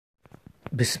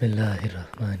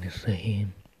बिस्मिल्लाहिर्रहमानिर्रहीम।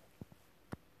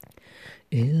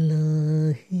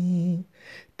 इलाही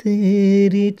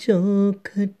तेरी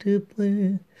चौखट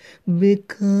पर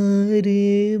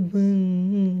भिखारी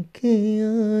बन के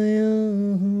आया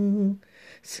हूँ,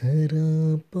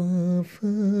 सरापा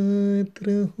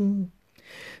फत्र हूँ,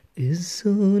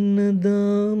 इज्जो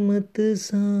नदामत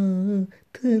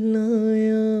साथ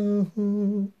लाया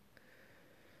हूँ।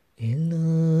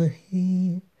 इलाही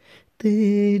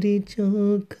तेरी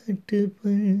चौखट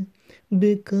पर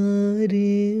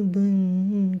भिखारी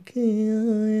बन के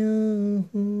आया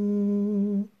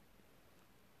हूँ।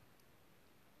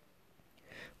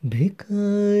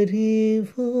 भिखारी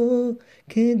वो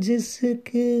के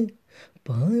जिसके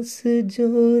पास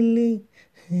झोली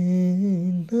है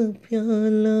न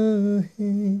प्याला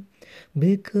है।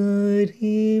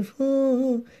 भिखारी वो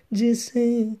जिसे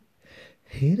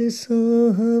हिर्सो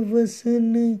हवस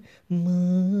ने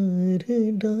मार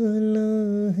डाला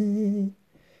है।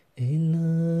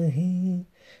 इलाही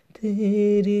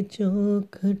तेरी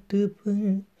चौखट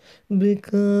पर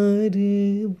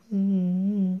भिखारी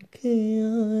बन के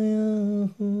आया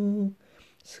हूँ,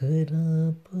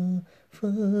 सरापा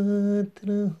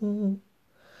फत्र हूँ,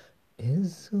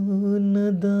 इज्जो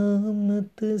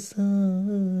नदामत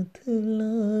साथ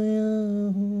लाया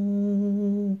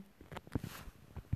हूँ।